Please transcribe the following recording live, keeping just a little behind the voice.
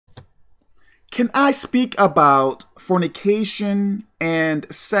Can I speak about fornication and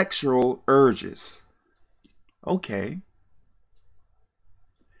sexual urges? Okay.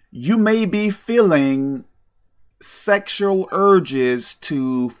 You may be feeling sexual urges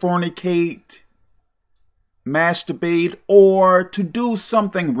to fornicate, masturbate, or to do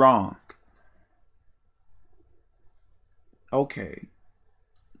something wrong. Okay.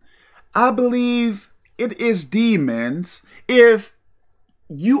 I believe it is demons. If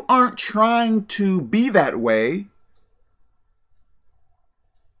you aren't trying to be that way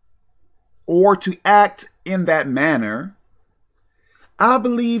or to act in that manner, I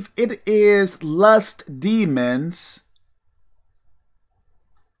believe it is lust demons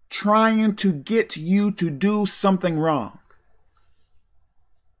trying to get you to do something wrong.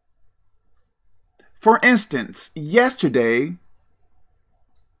 For instance, yesterday,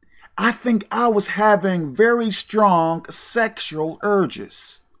 I think I was having very strong sexual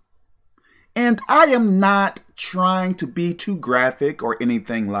urges. And I am not trying to be too graphic or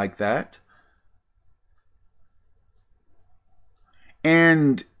anything like that.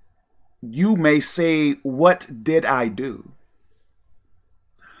 And you may say, what did I do?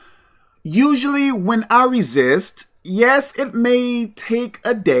 Usually when I resist, yes, it may take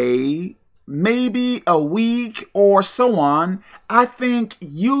a day, maybe a week or so on. I think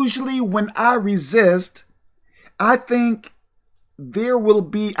usually when I resist, I think there will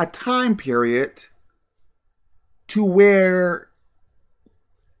be a time period to where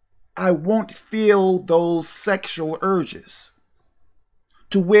I won't feel those sexual urges.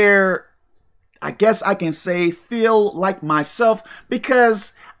 To where I guess I can say feel like myself,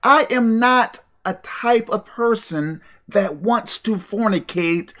 because I am not a type of person that wants to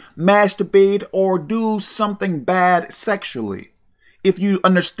fornicate, masturbate, or do something bad sexually, if you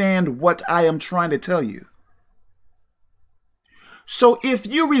understand what I am trying to tell you. So if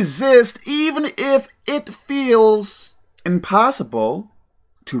you resist, even if it feels impossible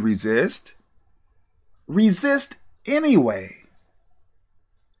to resist, resist anyway.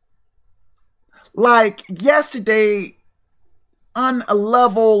 Like yesterday, on a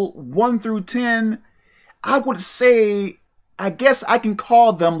level 1 through 10, I would say, I guess I can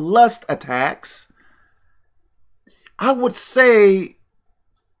call them lust attacks. I would say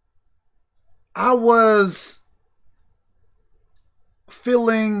I was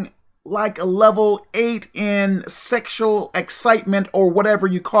feeling like a level 8 in sexual excitement, or whatever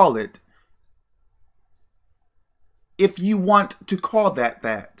you call it, if you want to call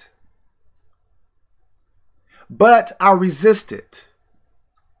that. But I resisted.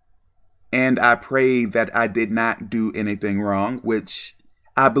 And I pray that I did not do anything wrong, which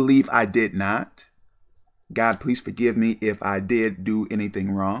I believe I did not. God, please forgive me if I did do anything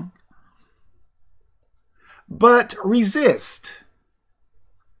wrong. But resist.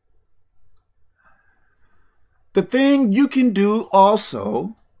 The thing you can do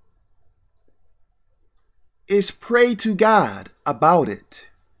also is pray to God about it.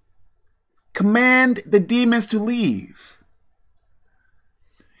 Command the demons to leave.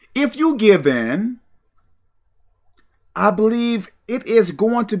 If you give in, I believe it is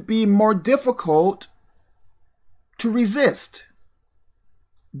going to be more difficult to resist.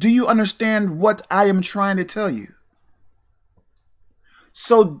 Do you understand what I am trying to tell you?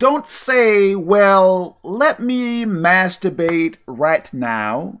 So don't say, well, let me masturbate right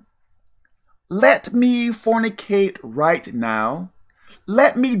now. Let me fornicate right now.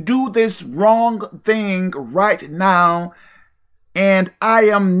 Let me do this wrong thing right now, and I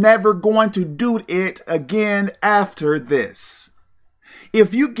am never going to do it again after this.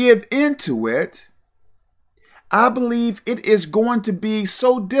 If you give into it, I believe it is going to be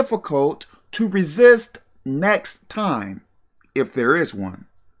so difficult to resist next time, if there is one.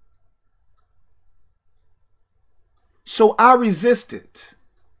 So I resisted.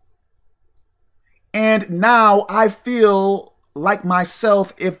 And now I feel like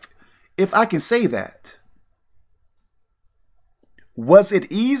myself, if I can say that. Was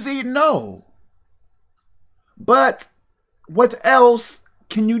it easy? No. But what else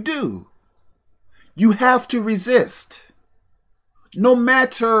can you do? You have to resist. No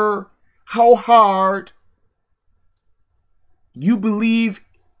matter how hard you believe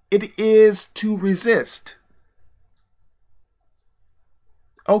it is to resist.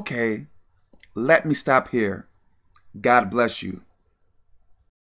 Okay, let me stop here. God bless you.